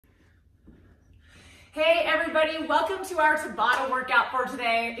Hey everybody, welcome to our Tabata workout for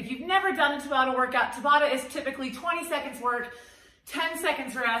today. If you've never done a Tabata workout, Tabata is typically 20 seconds work, 10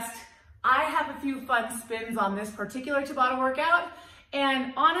 seconds rest. I have a few fun spins on this particular Tabata workout,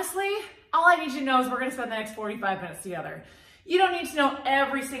 and honestly, all I need you to know is we're gonna spend the next 45 minutes together. You don't need to know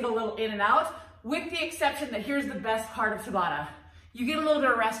every single little in and out, with the exception that here's the best part of Tabata. You get a little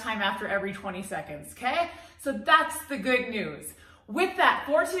bit of rest time after every 20 seconds, okay? So that's the good news. With that,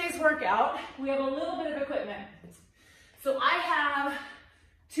 for today's workout, we have a little bit of equipment. So I have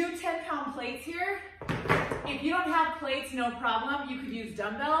two 10-pound plates here. If you don't have plates, no problem. You could use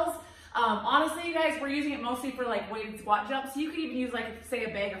dumbbells. Honestly, you guys, we're using it mostly for like weighted squat jumps. So you could even use like, say, a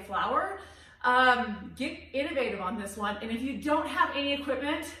bag of flour. Get innovative on this one. And if you don't have any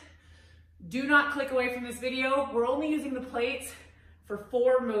equipment, do not click away from this video. We're only using the plates for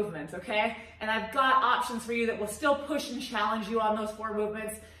 4 movements, okay? And I've got options for you that will still push and challenge you on those 4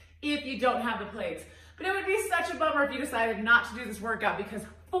 movements if you don't have the plates. But it would be such a bummer if you decided not to do this workout because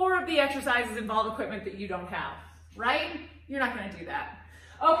 4 of the exercises involve equipment that you don't have, right? You're not gonna do that.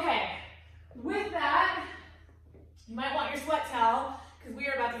 Okay, with that, you might want your sweat towel because we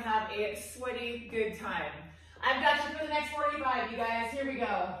are about to have a sweaty good time. I've got you for the next 45, you guys. Here we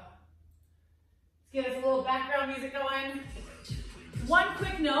go. Let's get us a little background music going. One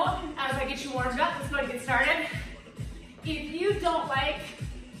quick note as I get you warmed up, let's go ahead and get started. If you don't like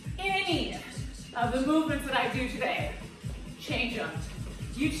any of the movements that I do today, change them.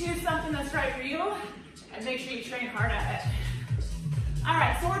 You choose something that's right for you and make sure you train hard at it. All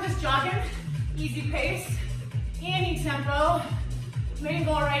right, so we're just jogging, easy pace, any tempo. Main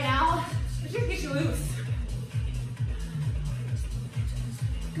goal right now is just get you loose.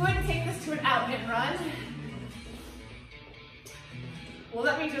 Go ahead and take this to an out hit run. Well,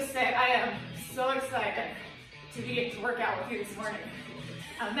 let me just say, I am so excited to be able to work out with you this morning.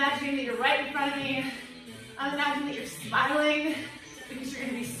 I'm imagining that you're right in front of me. I'm imagining that you're smiling because you're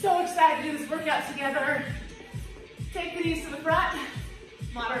gonna be so excited to do this workout together. Take the knees to the front,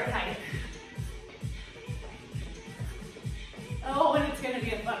 moderate height. Oh, and it's gonna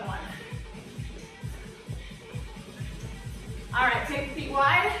be a fun one. All right, take the feet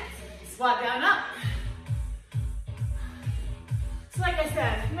wide, squat down up. So like I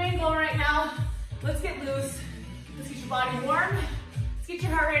said, main goal right now, let's get loose. Let's get your body warm. Let's get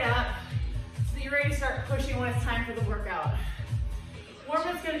your heart rate up so that you're ready to start pushing when it's time for the workout.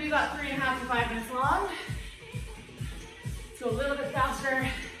 Warm-up's gonna be about 3.5 to 5 minutes long. Let's go a little bit faster.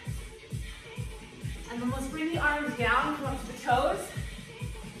 And then let's bring the arms down, come up to the toes.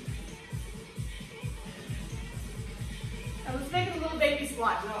 And let's make it a little baby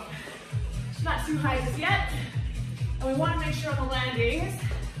squat jump. Not too high just yet. And we want to make sure on the landings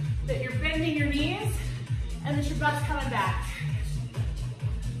that you're bending your knees and that your butt's coming back.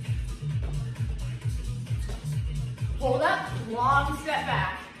 Hold up, long step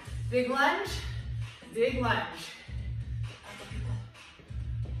back. Big lunge, big lunge.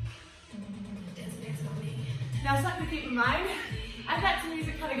 Now something to keep in mind, I've got some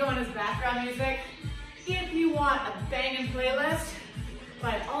music kind of going as background music. If you want a banging playlist,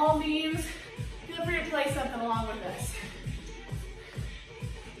 by all means, feel free to play something along with this.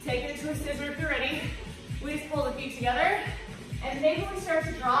 Take it to a scissor if you're ready. We just pull the feet together, and maybe we start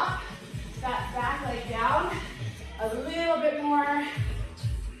to drop that back leg down a little bit more.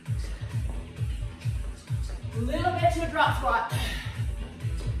 A little bit to a drop squat.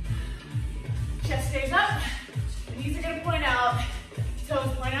 Chest stays up, knees are gonna point out,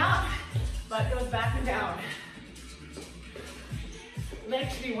 toes point out, butt goes back and down.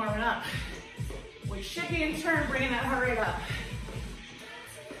 Legs should be warming up. We should be in turn bringing that heart rate up.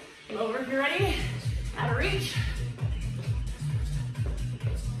 Over if you're ready, out of reach.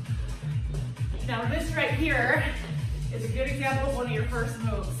 Now this right here is a good example of one of your first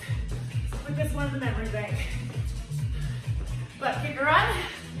moves. So put this one in the memory bank. Butt kick run.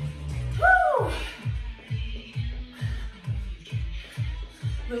 Woo!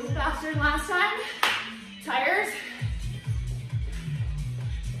 A little faster than last time. Tires.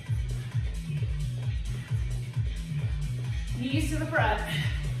 Knees to the front.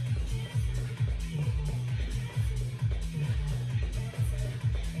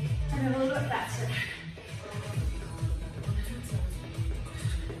 And then a little bit faster.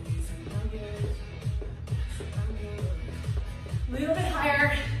 A little bit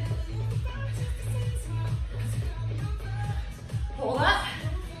higher. Hold up.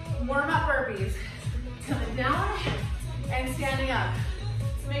 Warm up burpees. Coming down and standing up.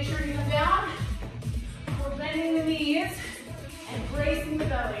 So make sure you come down. We're bending the knees and bracing the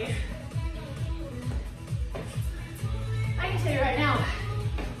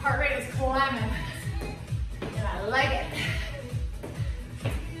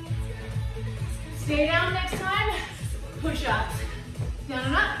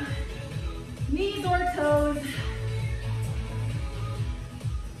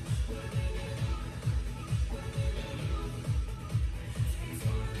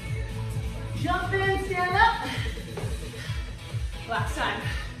Last time.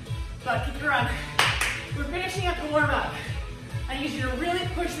 Butt kick run. We're finishing up the warm-up. I need you to really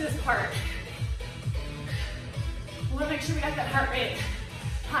push this part. We want to make sure we got that heart rate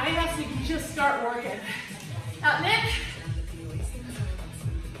high enough so you can just start working. Out and in.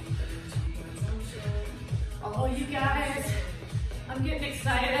 Oh, you guys, I'm getting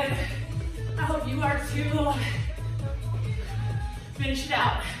excited. I hope you are too. Finish it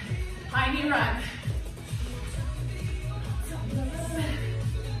out. High knee run.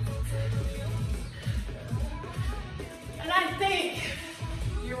 And I think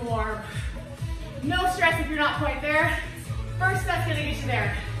you're warm. No stress if you're not quite there. First set's gonna get you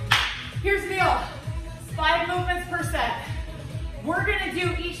there. Here's the deal. 5 movements per set. We're gonna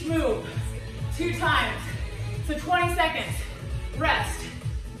do each move 2 times. So 20 seconds, rest.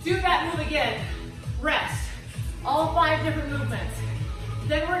 Do that move again, rest. All 5 different movements.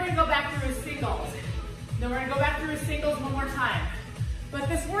 Then we're gonna go back through as singles. Then we're gonna go back through as singles one more time. But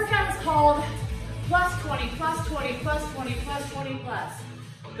this workout is called plus 20, plus 20, plus 20, plus 20, plus.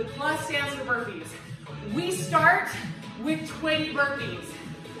 The plus stands for burpees. We start with 20 burpees.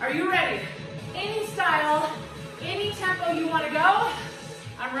 Are you ready? Any style, any tempo you wanna go,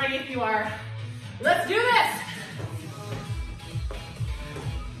 I'm ready if you are. Let's do this.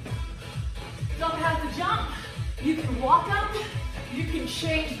 Don't have to jump. You can walk up. You can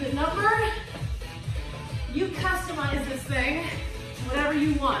change the number. You customize this thing to whatever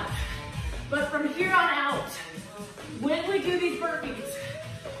you want. But from here on out, when we do these burpees,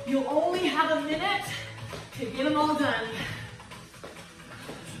 you'll only have a minute to get them all done.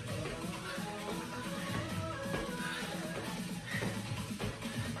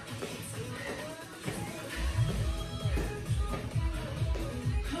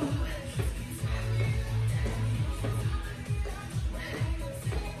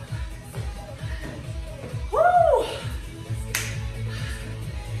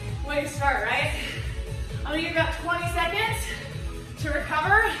 Way to start, right? I'm gonna give you about 20 seconds to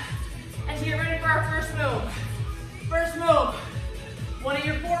recover and to get ready for our first move. First move, one of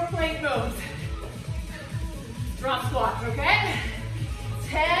your 4 plank moves. Drop squat, okay?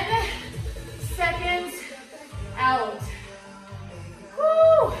 10 seconds out.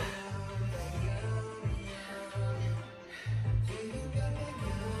 Woo!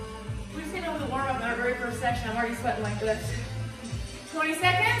 We just came over the warm up in our very first section. I'm already sweating like this. 20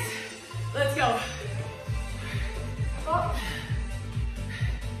 seconds. Let's go. Up.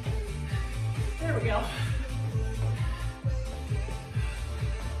 There we go.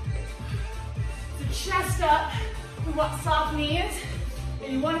 So chest up. We want soft knees.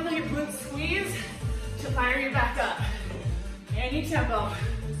 And you want to feel your glutes squeeze to fire you back up. Any tempo.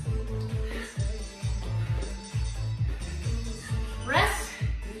 Rest.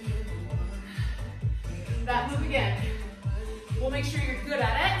 That move again. We'll make sure you're good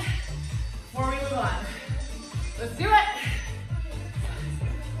at it before we move on. Let's do it.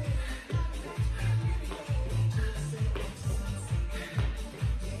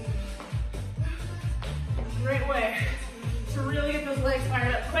 Great way to really get those legs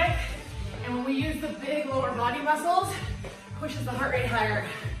fired up quick. And when we use the big lower body muscles, pushes the heart rate higher.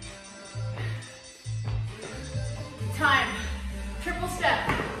 Time. Triple step.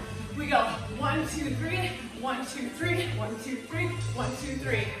 We go 1, 2, 3, 1, 2, 3, 1, 2, 3, 1, 2,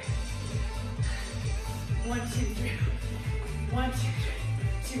 3. 1, 2, 3. 1, 2, 3,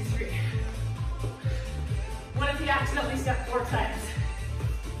 2, 3. What if you accidentally step 4 times?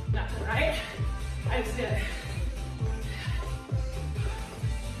 Nothing, right? I just did it.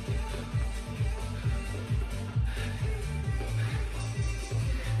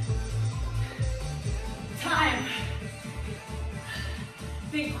 Time.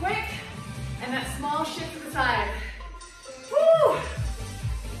 Think quick, and that small shift to the side. Woo!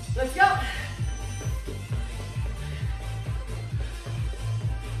 Let's go.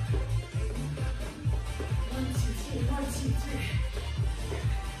 One, two, three, 1, 2, 3.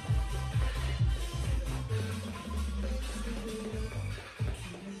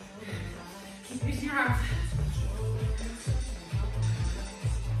 Keep using your arms.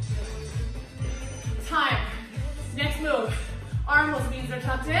 Time. Next move. Armless means they're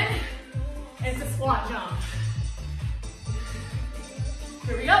tucked in, and it's a squat jump.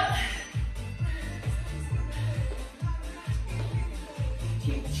 Here we go.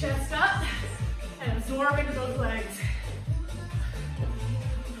 Keep the chest up and absorb into those legs.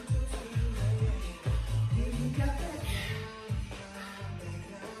 You got that.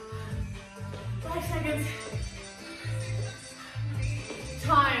 5 seconds.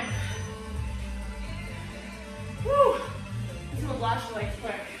 Time. Woo! This will wash your legs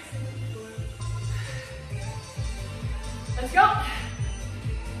quick. Let's go.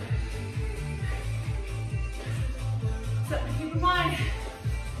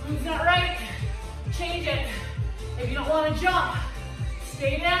 Move's not right, change it. If you don't want to jump,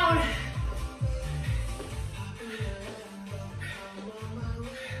 stay down.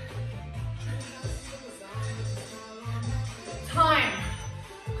 Time,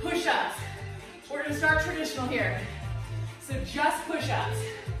 push-ups. We're gonna start traditional here. So just push-ups.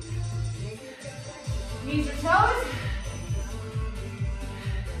 Knees or toes.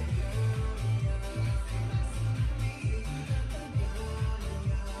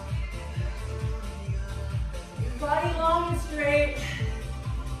 Body long and straight.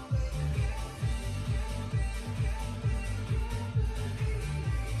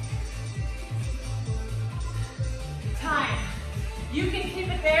 Time. You can keep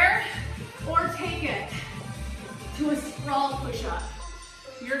it there or take it to a sprawl push-up.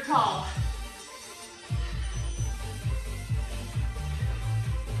 Your call.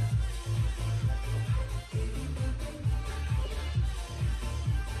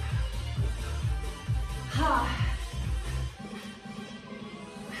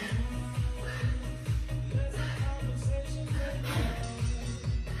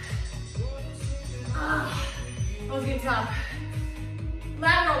 That was getting tough.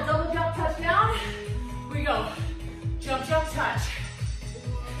 Lateral, double jump, touchdown. Here we go. Jump, jump, touch.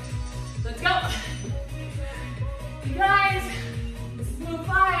 Let's go. You guys, this is move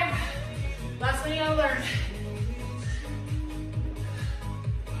 5. Last one you gotta learn.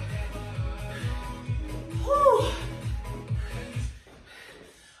 Whew.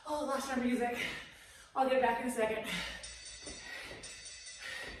 Oh, lost our music. I'll get back in a second.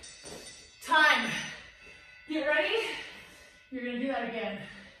 Time. Get ready. You're gonna do that again.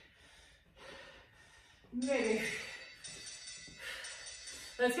 Maybe.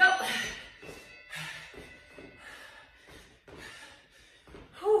 Let's go.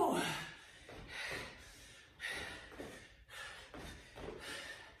 Whew.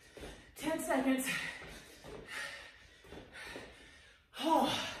 Seconds.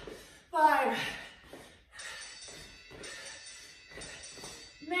 Oh, 5.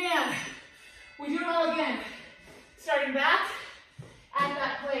 Man, we do it all again. Starting back at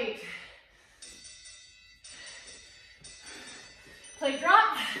that plate. Plate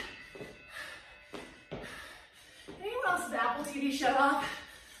drop. Anyone else's Apple TV shut off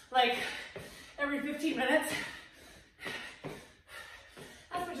like every 15 minutes?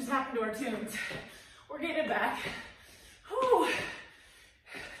 That's what just happened to our tunes. We're getting it back. Whew.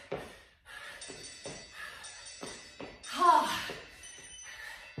 Ah.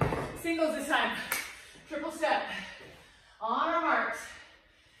 Singles this time. Triple step. On our marks.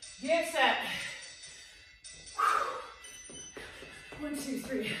 Get set. 1, 2,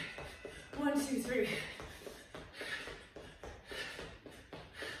 3. 1, 2, 3.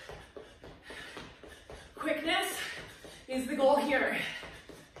 Quickness is the goal here.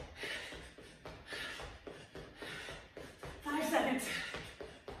 5 seconds.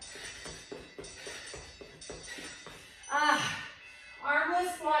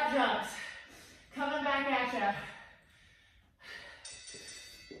 Armless squat jumps. Coming back at ya.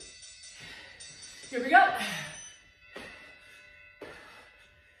 Here we go.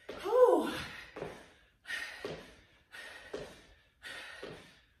 Whew.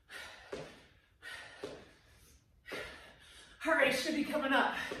 Heart rate should be coming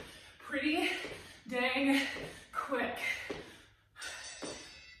up pretty dang quick.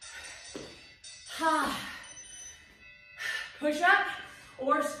 Push up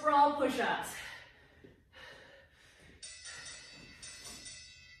or sprawl push-ups.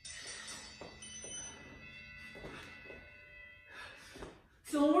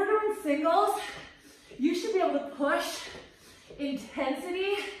 So when we're doing singles, you should be able to push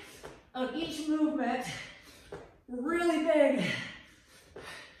intensity of each movement really big.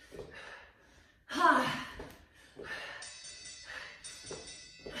 Whew.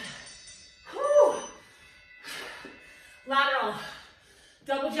 Lateral,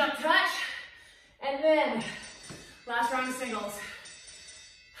 double jump touch, and then last round of singles.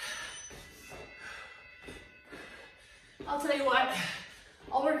 I'll tell you what,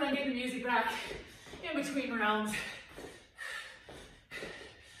 I'll work on getting the music back in between rounds.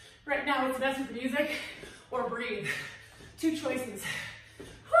 Right now it's best with the music or breathe. 2 choices.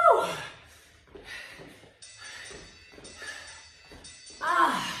 Whew.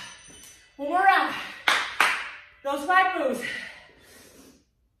 When we're at those 5 moves,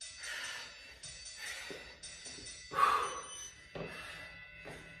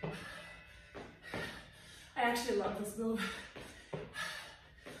 I actually love this move.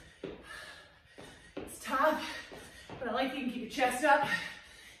 It's tough, but I like that you can keep your chest up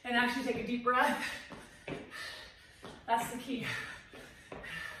and actually take a deep breath. That's the key.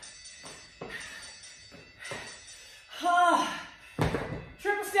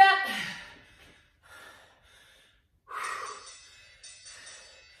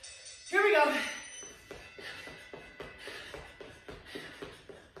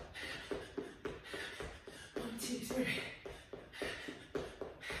 3.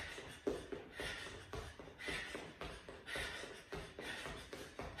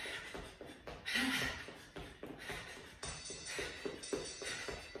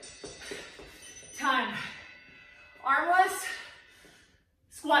 Time. Armless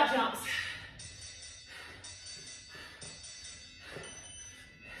squat jumps.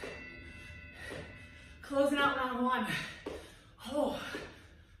 Closing out round 1. Oh.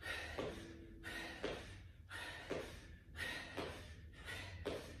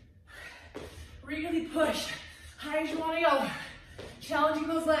 Really push, high as you want to go. Challenging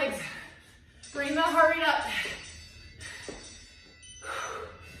those legs. Bring that heart rate up.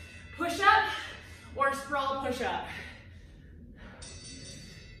 Push up or sprawl push up.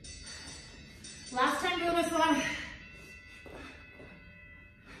 Last time doing this one.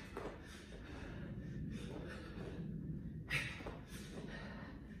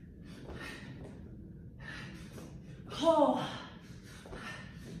 Oh.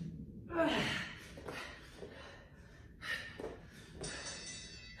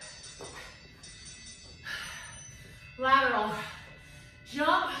 Lateral.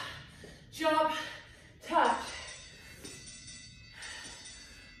 Jump, jump, touch.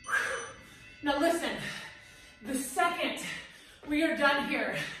 Now listen, the second we are done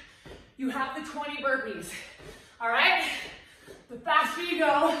here, you have the 20 burpees, all right? The faster you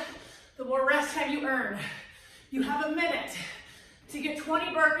go, the more rest time you earn. You have a minute to get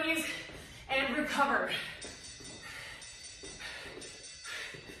 20 burpees and recover.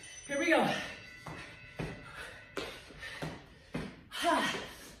 Here we go.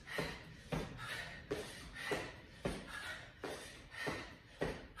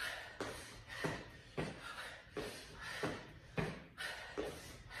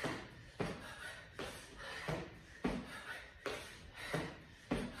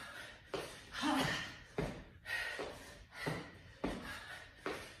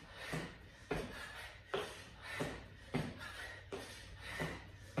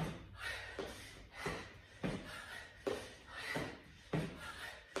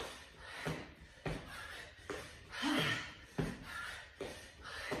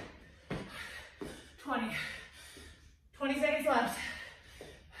 Twenty seconds left.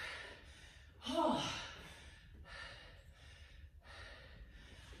 Oh.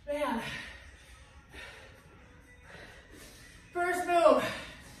 Man. First move,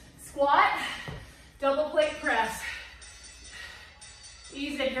 squat, double plate press.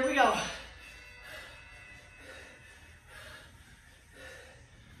 Ease it, here we go.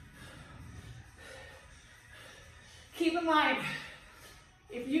 Keep in mind,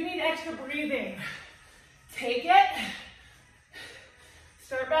 if you need extra breathing, take it.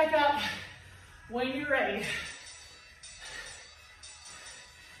 Start back up when you're ready.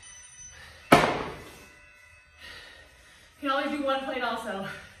 You can always do one plate also.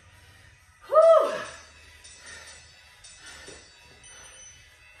 Whew.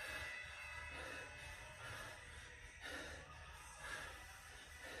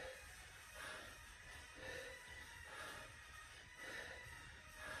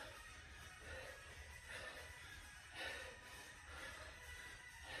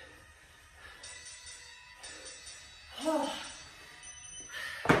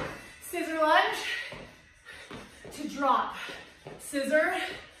 Scissor lunge to drop. Scissor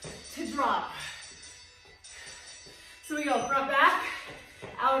to drop. So we go front back,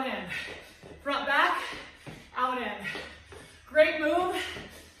 out in. Front back, out in. Great move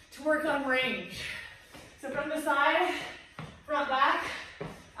to work on range. So from the side, front back,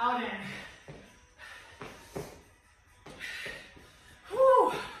 out in.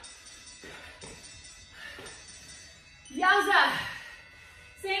 Whew. Yowza.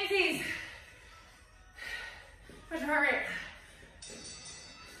 Samesies. How's your heart rate?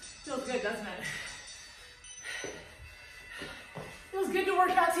 Feels good, doesn't it? Feels good to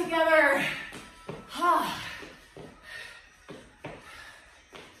work out together.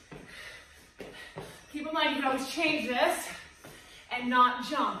 Keep in mind, you can always change this and not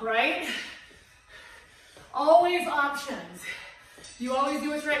jump, right? Always options. You always do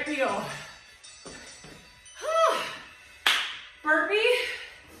what's right for you. Burpee,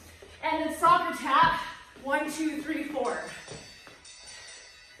 and then soccer tap, 1, 2, 3, 4.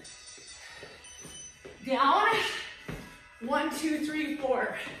 Down, 1, 2, 3,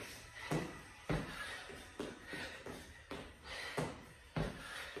 4.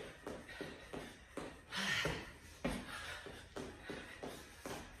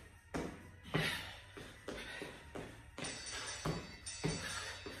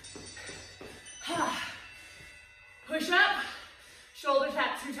 Push up, shoulder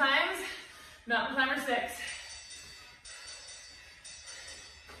tap 2 times, mountain climber 6.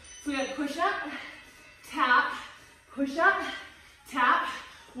 So we got push up, tap, push up, tap.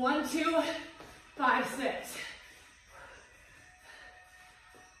 1, 2, 5, 6.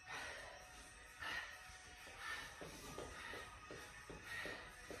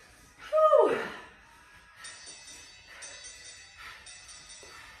 Whew.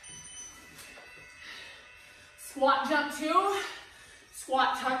 Squat jump 2,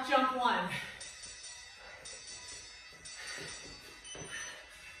 squat tuck jump 1.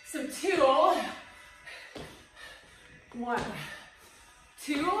 So 2, 1,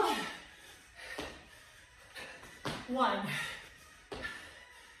 2, 1.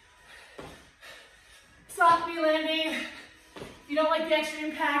 Soft knee landing. If you don't like the extra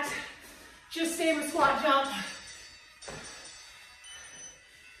impact, just stay with squat jump.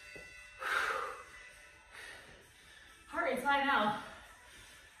 Heart rate's high now.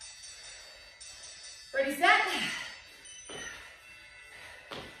 Ready, set.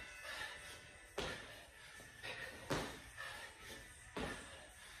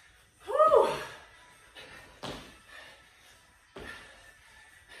 Whew.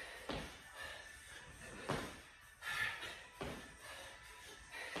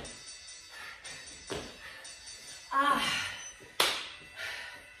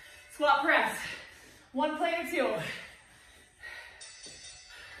 Squat press. 1 plate or 2.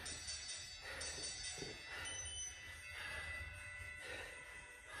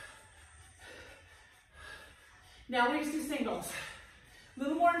 Now we just do singles. A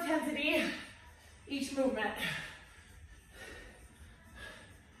little more intensity each movement.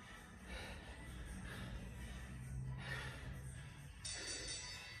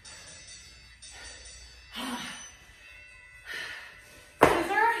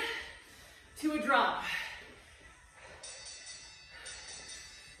 Scissor to a drop.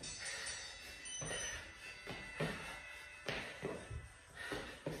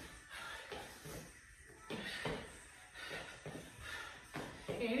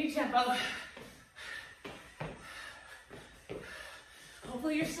 Any tempo.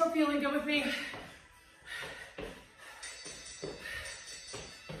 Hopefully you're still feeling good with me.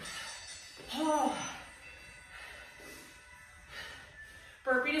 Oh.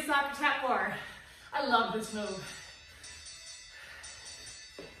 Burpee to soccer tap bar. I love this move.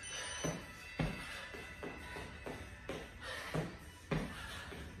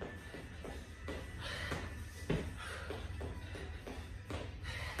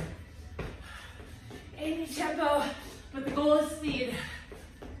 Any tempo, but the goal is speed.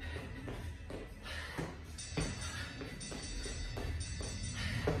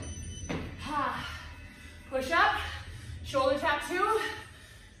 Push up, shoulder tap 2,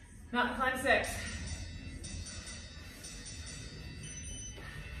 mountain climb 6.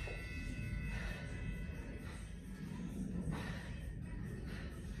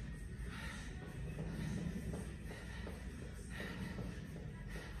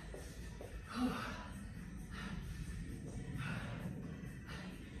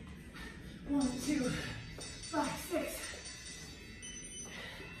 One, 2, 5, 6.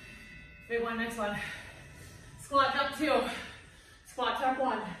 Big one, next one. Squat jump 2, squat tuck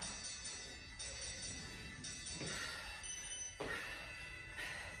 1.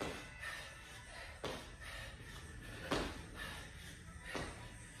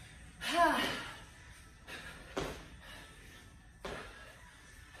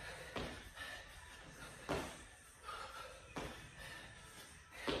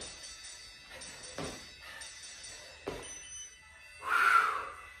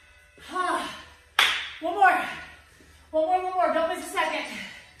 One more, don't miss a second.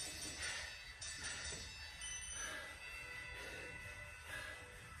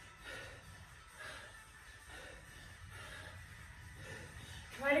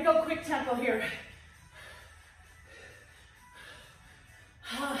 Try to go quick tempo here.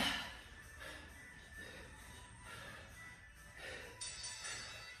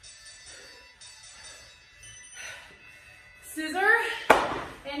 Scissor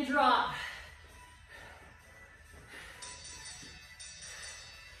and drop.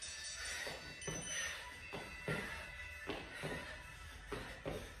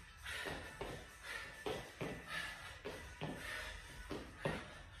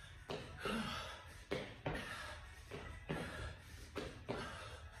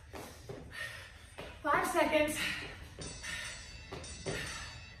 Seconds.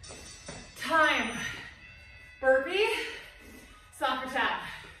 Time. Burpee, soccer tap.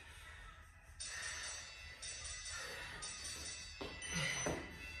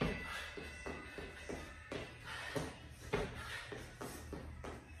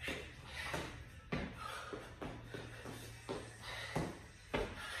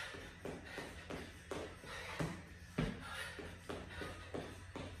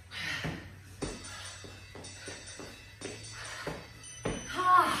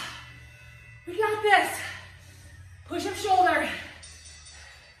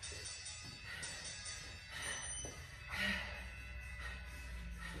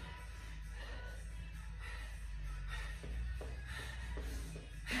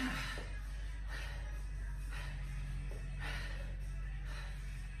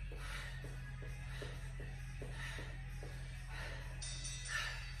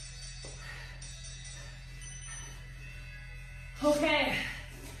 Okay,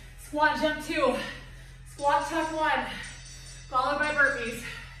 squat jump 2, squat tuck 1, followed by burpees.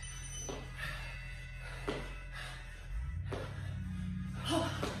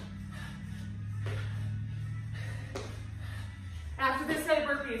 After this set of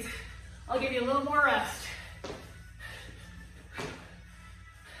burpees, I'll give you a little more rest.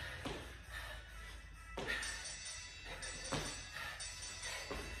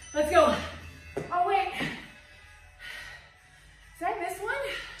 Let's go. Oh wait, did I miss one?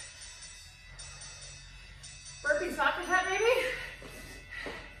 Burpee soccer hat maybe?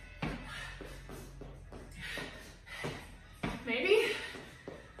 Maybe?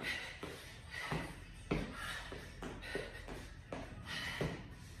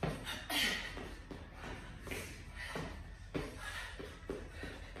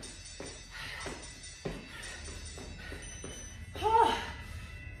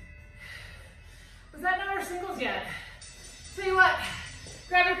 Was that not our singles yet? Tell you what,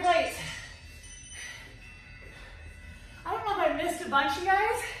 grab your plates. I don't know if I missed a bunch, you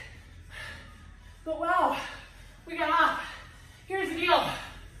guys, but wow, we got off. Here's the deal.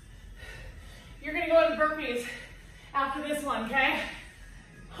 You're gonna go to the burpees after this one, okay?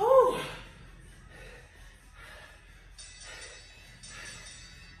 Whew.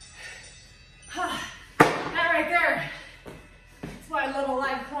 That right there. That's why I love a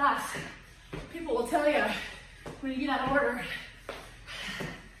live class. People will tell you when you get out of order.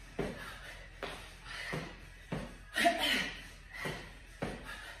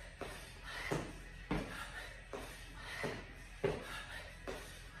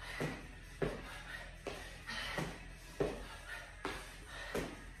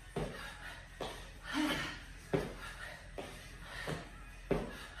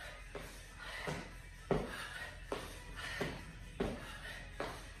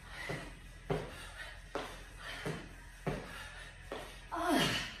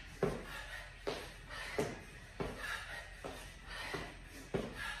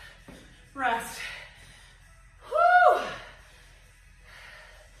 Rest. Whew.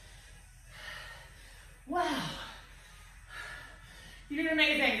 Wow. You're doing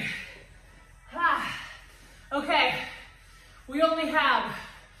amazing. Okay, we only have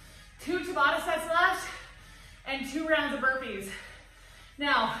 2 Tabata sets left and 2 rounds of burpees.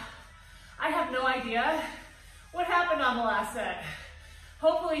 Now, I have no idea what happened on the last set.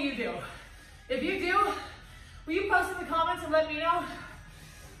 Hopefully you do. If you do, will you post in the comments and let me know?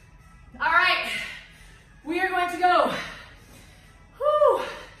 All right, we are going to go,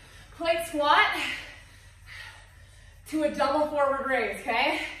 plate squat to a double forward raise,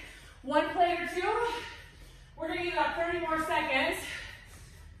 okay? 1 plate or 2, we're gonna give about 30 more seconds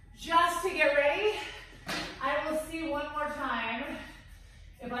just to get ready. I will see one more time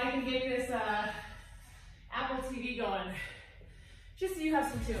if I can get this Apple TV going, just so you have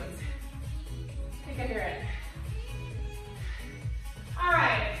some tunes. I think I hear it. All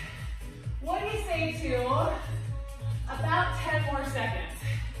right. What do you say to about 10 more seconds?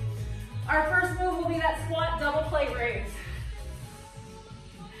 Our first move will be that squat double plate raise.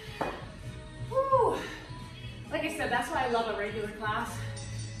 Woo. Like I said, that's why I love a regular class.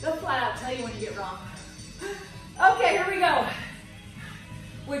 They'll flat out tell you when you get wrong. Okay, here we go.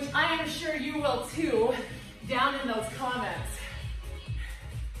 Which I am sure you will too, down in those comments.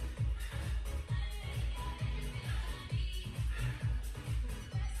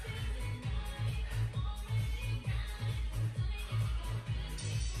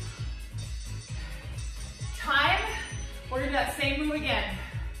 Time, we're gonna do that same move again.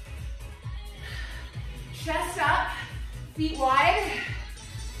 Chest up, feet wide.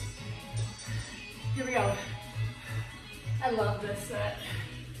 Here we go. I love this set.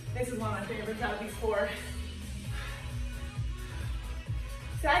 This is one of my favorites out of these 4.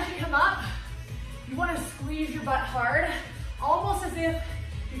 So as you come up, you want to squeeze your butt hard, almost as if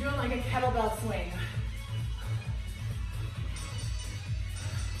you're doing like a kettlebell swing.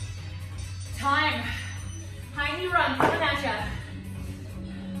 Time. High knee run, coming at ya.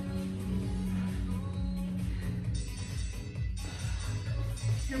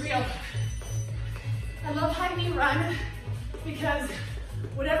 Here we go. I love high knee run because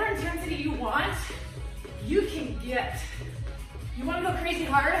whatever intensity you want, you can get. You want to go crazy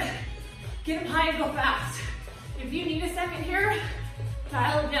hard? Get them high and go fast. If you need a second here,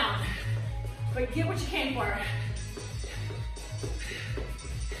 dial it down. But get what you came for.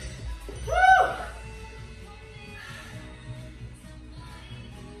 Woo!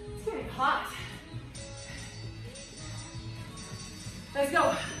 It's getting hot. Let's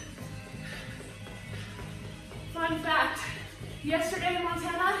go. Fun fact, yesterday in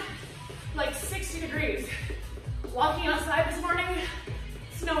Montana, like 60 degrees. Walking outside this morning,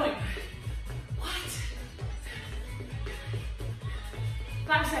 snowing. What?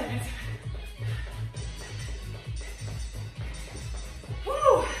 5 seconds.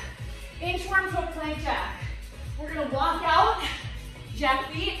 Woo! Inchworm hook plank jack. We're gonna walk out, jack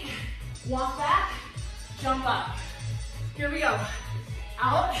feet, walk back, jump up. Here we go.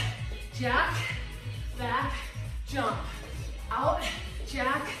 Out, jack, back, jump. Out,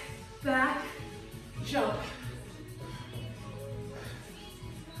 jack, back, jump.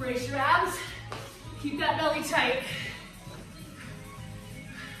 Brace your abs. Keep that belly tight.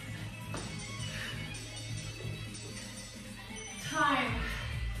 Time.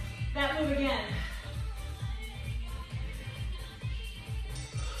 That move again.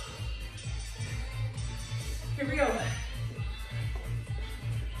 Here we go.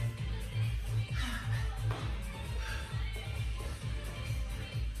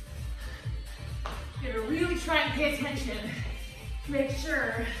 You have to really try and pay attention to make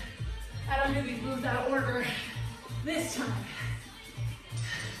sure I don't do these moves out of order this time.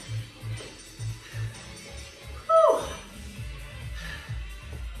 Whew.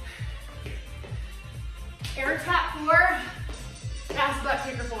 Air tap 4, ass butt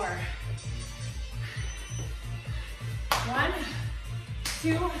kicker 4. 1,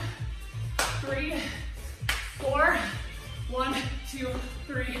 2, 3, 4. 1, 2,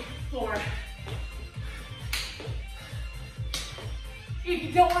 3, 4. If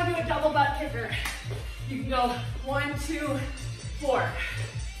you don't want to do a double butt kicker, you can go 1, 2, 4.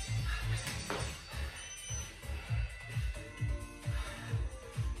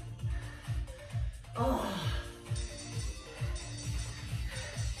 Oh.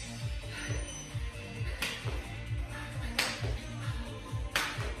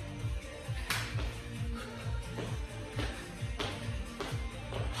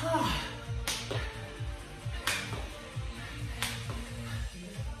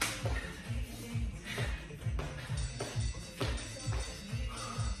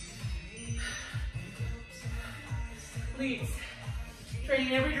 Leads, training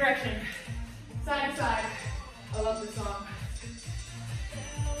in every direction, side to side. I love this song.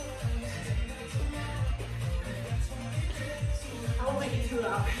 I won't make it too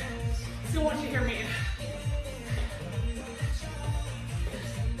loud. Still want you to hear me.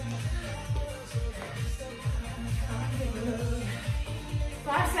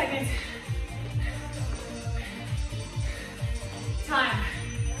 Five seconds. Time.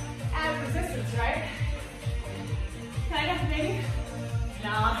 Add resistance, right? Kind of, maybe?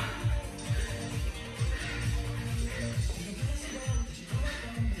 Nah.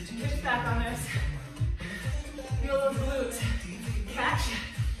 Push back on this. Feel those glutes. Catch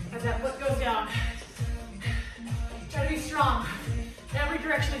as that foot goes down. Try to be strong. Every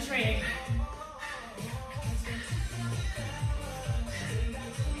direction of training.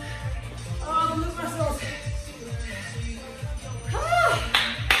 Oh, glute muscles. Ah!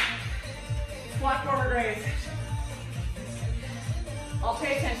 Squat forward raise. I'll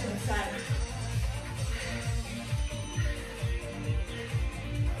pay attention this time.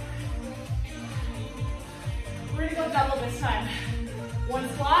 We're gonna go double this time. One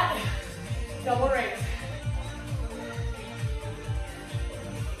squat, double raise.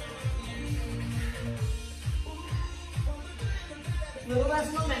 A little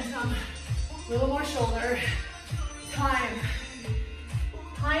less momentum, a little more shoulder. Time.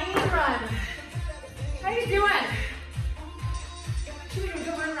 Tiny run. How you doing? Should we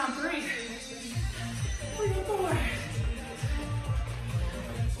go run around 3? 3 to 4.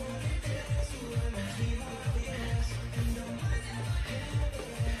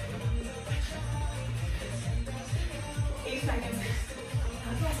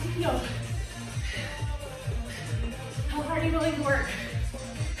 How hard are you willing to work?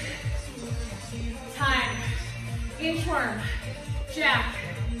 Time. Inchworm. Jack.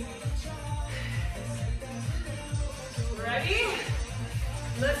 Ready?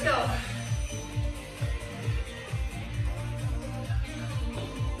 Let's go.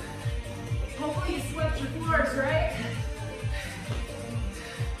 Hopefully you swept your floors, right?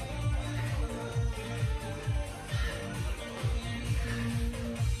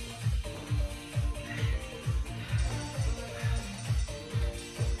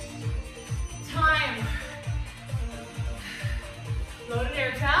 Time. Loaded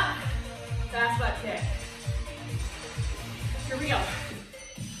air tap. Fast butt kick. Here we go.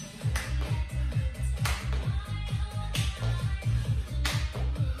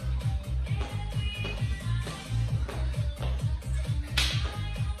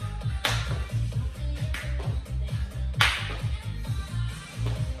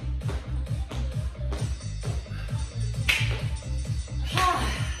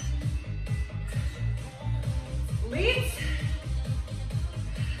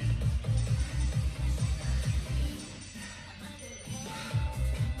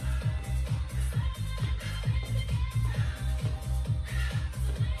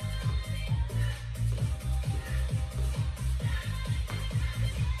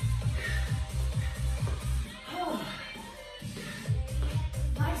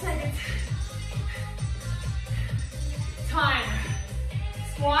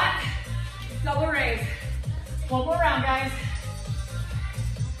 squat, double raise. One more round, guys.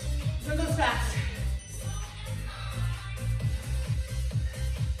 So goes fast.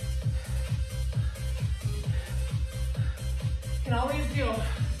 Can always do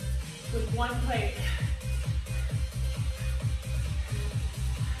with one plate.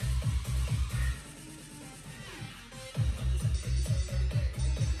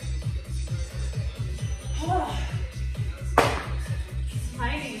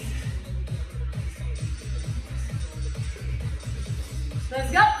 Nice.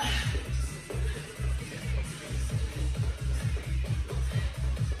 Let's go.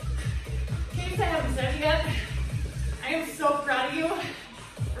 In case I haven't said it yet, I am so proud of you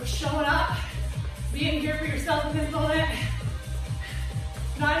for showing up, being here for yourself in this moment.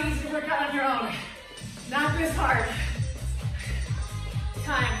 Not easy to work out on your own. Not this hard.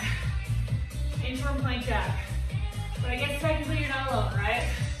 Time. Interim plank jack. But I guess technically you're not alone, right?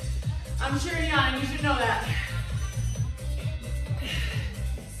 I'm sure you're not, and you should know that.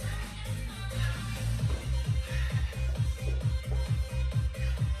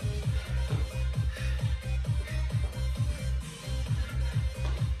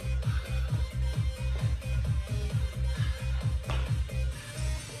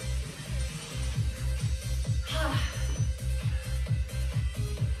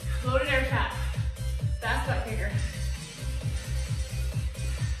 Loaded air tap. Fast butt kicker.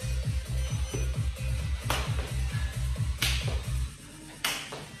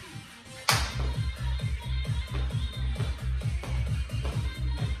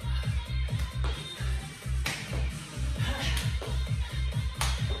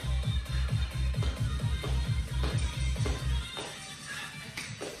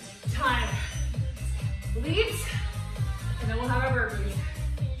 Time. Leaps, and then we'll have our burpees.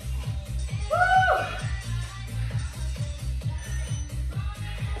 Woo!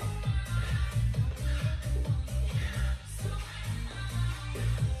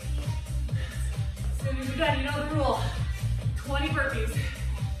 As soon as you're done, you know the rule. 20 burpees.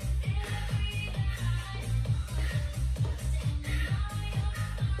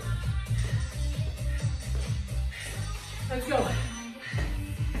 Let's go.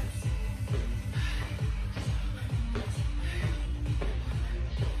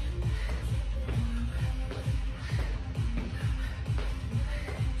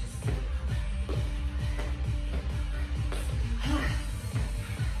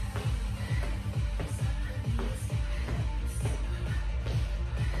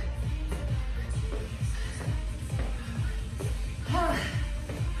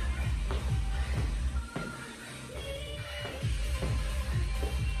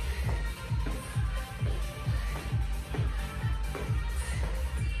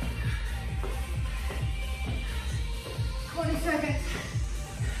 Seconds.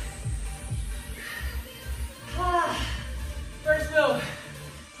 First move,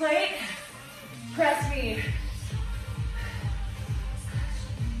 plate, press knee.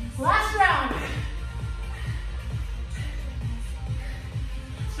 Last round.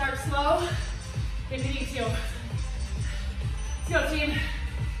 Start slow if you need to. Let's go, team.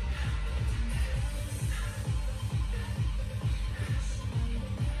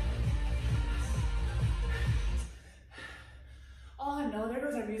 Oh no, there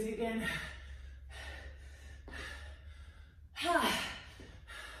goes our music again.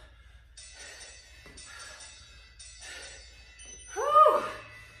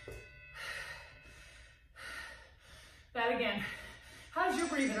 That again. How's your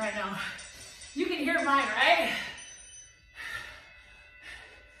breathing right now? You can hear mine, right?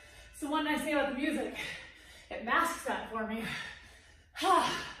 So one nice thing about the music, it masks that for me.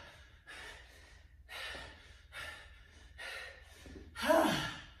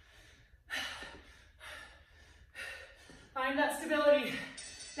 Find that stability,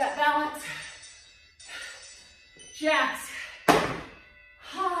 that balance. Jacks.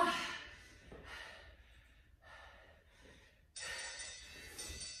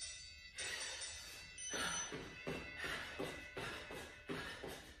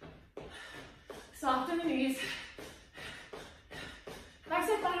 Soften the knees. Like I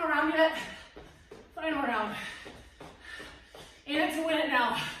said, final round yet? Final round. In it to win it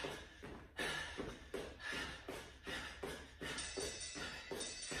now.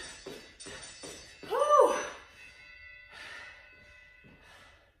 Whew.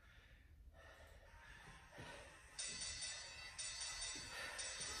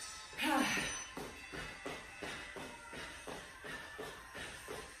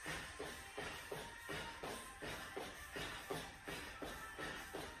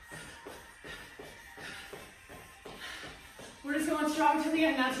 We're just going strong till the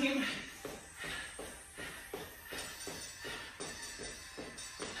end now, team.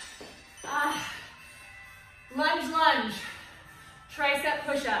 Lunge, lunge. Tricep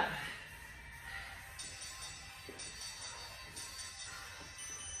push-up.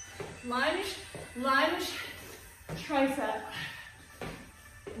 Lunge, lunge, tricep.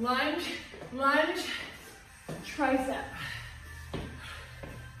 Lunge, lunge, tricep.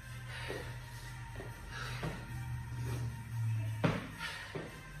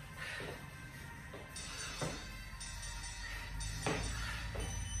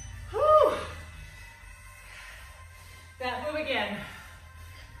 Whew. That move again.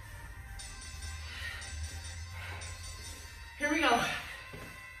 Here we go.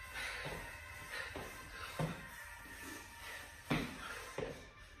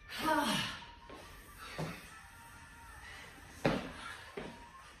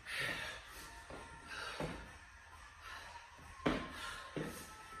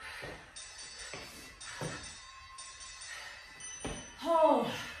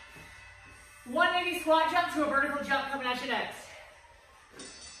 Oh, 180 squat jump to a vertical jump coming at you next.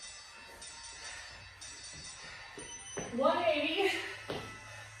 180,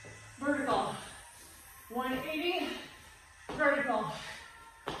 vertical. 180, vertical.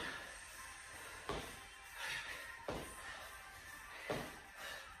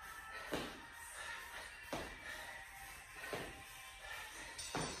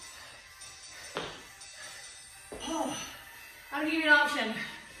 Oh, I'm gonna give you an option.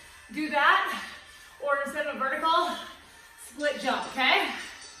 Do that, or instead of a vertical, split jump, okay?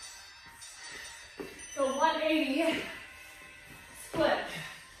 So 180, split.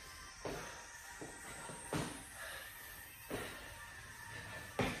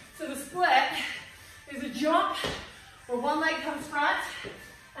 So the split is a jump where one leg comes front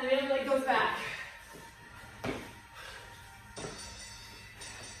and the other leg goes back.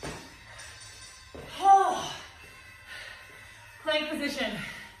 Oh. Plank position,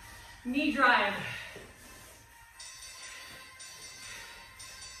 knee drive.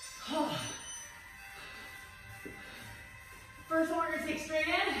 Oh. First one we're gonna take straight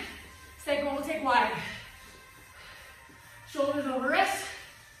in, second one we'll take wide. Shoulders over wrists.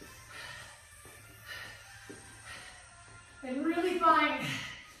 And really find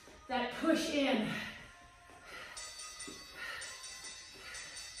that push in.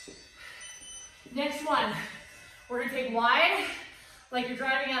 Next one, we're gonna take wide, like you're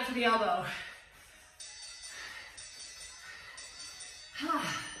driving out to the elbow.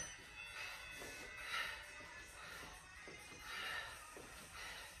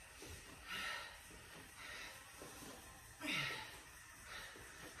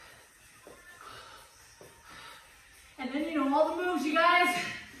 And then you know all the moves, you guys.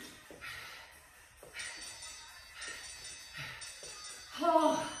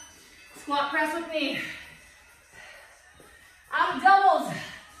 Oh, squat press with me. Out of doubles,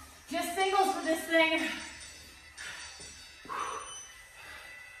 just singles for this thing.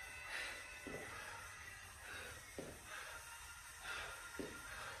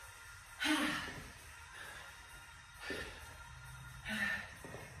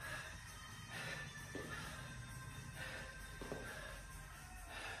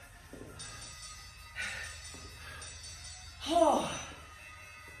 Oh.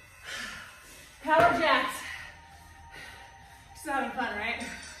 Power jacks. Just having fun, right?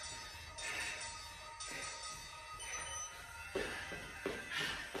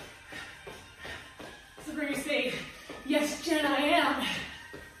 So we're gonna say, yes, Jen, I am.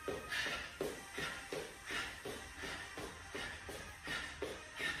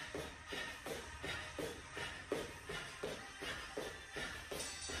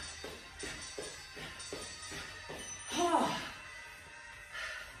 Oh.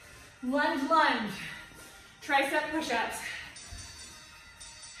 Lunge, lunge. Tricep push-ups.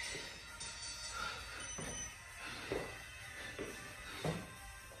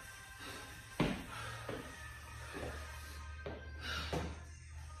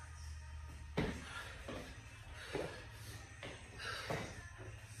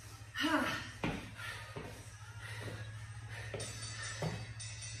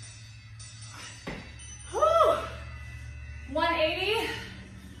 Whew. 180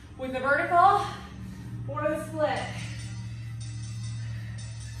 with the vertical or the split.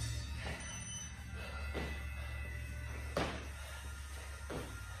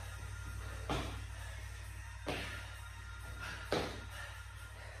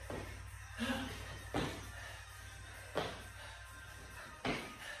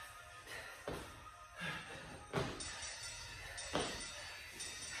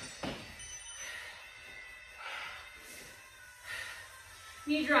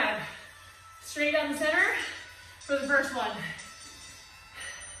 Knee drive. Straight down the center for the first one.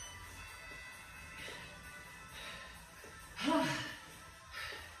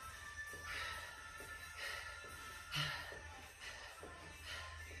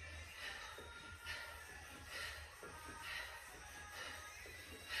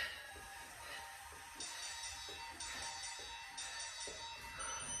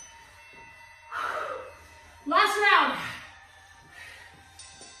 Last round.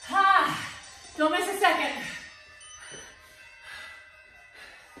 Don't miss a second.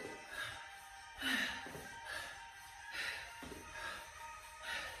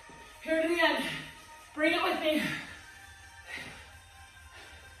 Here to the end. Bring it with me.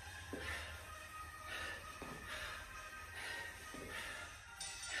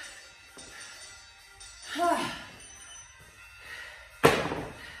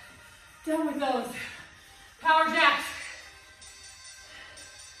 Done with those. Power jacks.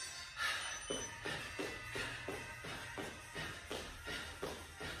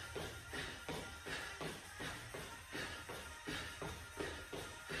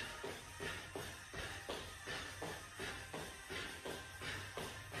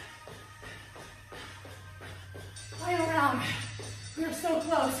 Final round. We are so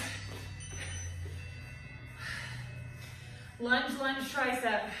close. Lunge, lunge,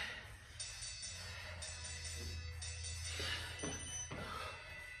 tricep.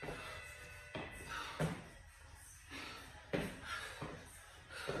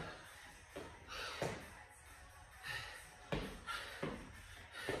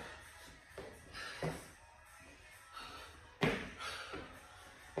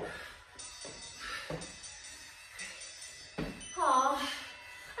 Aw,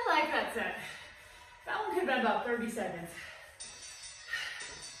 I like that set. That one could have been about 30 seconds.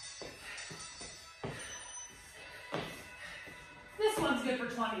 This one's good for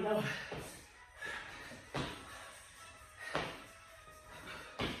 20 though.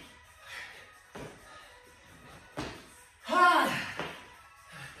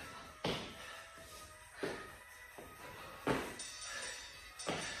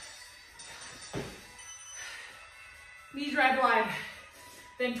 Knee drive line,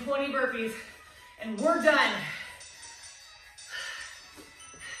 then 20 burpees, and we're done.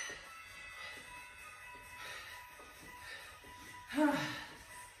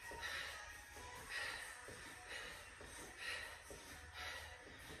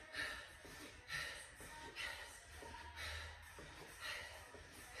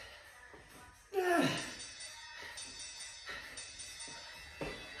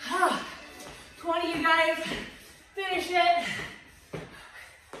 You guys, finish it.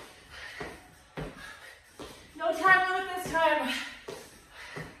 No time limit this time.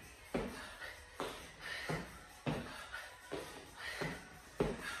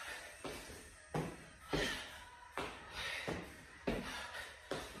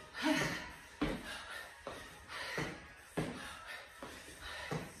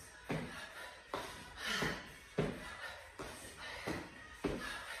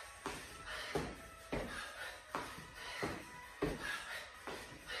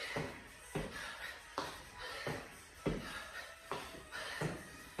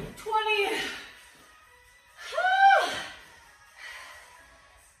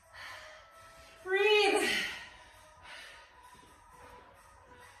 Breathe.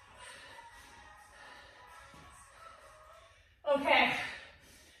 Okay,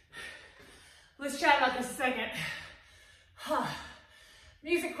 let's chat about this a second.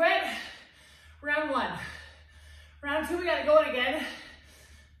 Music quit. Round one. Round two, we gotta go in again.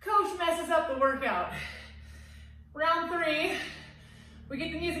 Coach messes up the workout. Round three, we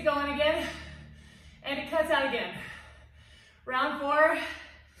get the music going again, and it cuts out again. Round four,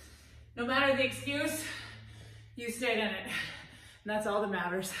 no matter the excuse, you stayed in it. And that's all that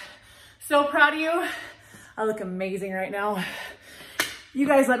matters. So proud of you. I look amazing right now. You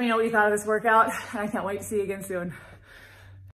guys let me know what you thought of this workout, and I can't wait to see you again soon.